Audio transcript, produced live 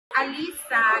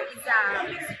Aliza is a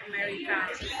Mexican-American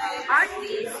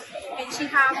artist, and she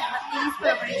has these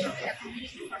collaborations with the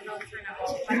community for long term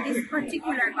ago. But this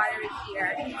particular gallery here,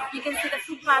 you can see the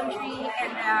food pantry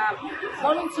and the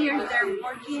volunteers there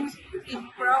working in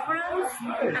programs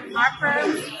and art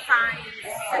programs since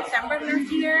September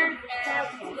last year,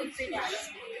 and we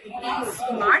finished this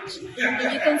March.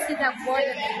 And you can see the work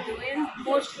that they're doing,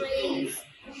 portraits,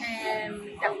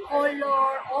 the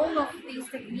color, all of these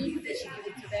techniques that she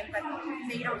gives to them, but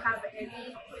they don't have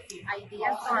any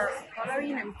ideas for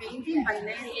coloring and painting, but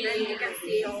then you can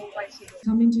see all what she does.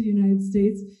 Coming to the United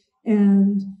States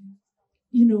and,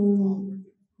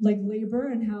 like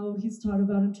labor and how he's taught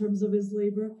about in terms of his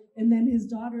labor. And then his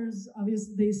daughters,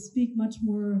 obviously, they speak much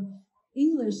more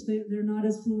English. They're not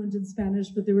as fluent in Spanish,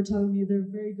 but they were telling me they're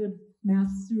very good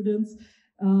math students.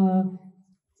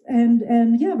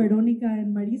 And yeah, Veronica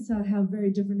and Marisa have very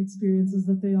different experiences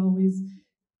that they always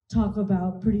talk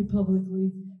about pretty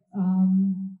publicly.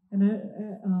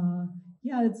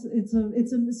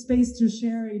 It's a space to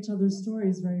share each other's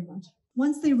stories very much.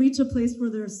 Once they reach a place where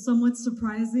they're somewhat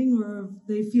surprising or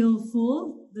they feel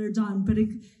full, they're done. But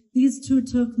these two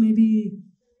took maybe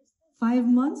 5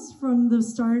 months from the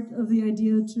start of the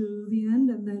idea to the end,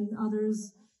 and then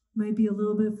others might be a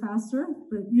little bit faster.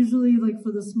 But usually, like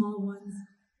for the small ones,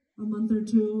 a month or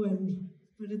two,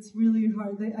 but it's really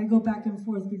hard. I go back and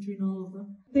forth between all of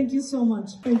them. Thank you so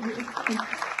much. Thank you.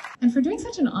 And for doing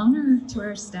such an honor to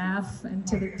our staff and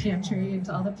to the pantry and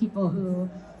to all the people who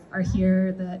are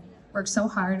here that work so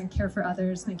hard and care for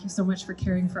others. Thank you so much for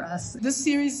caring for us. This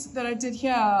series that I did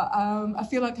here, I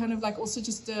feel like kind of like also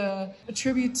just a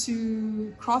tribute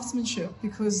to craftsmanship,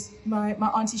 because my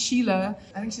auntie Sheila,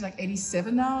 I think she's like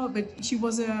 87 now, but she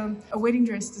was a wedding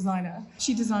dress designer.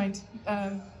 She designed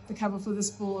the cover for this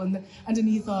ball, and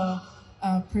underneath are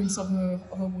prints of her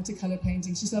watercolor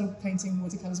painting. She started painting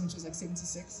watercolors when she was like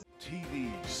 76.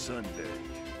 TV Sunday,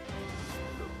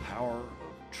 the power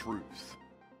of truth.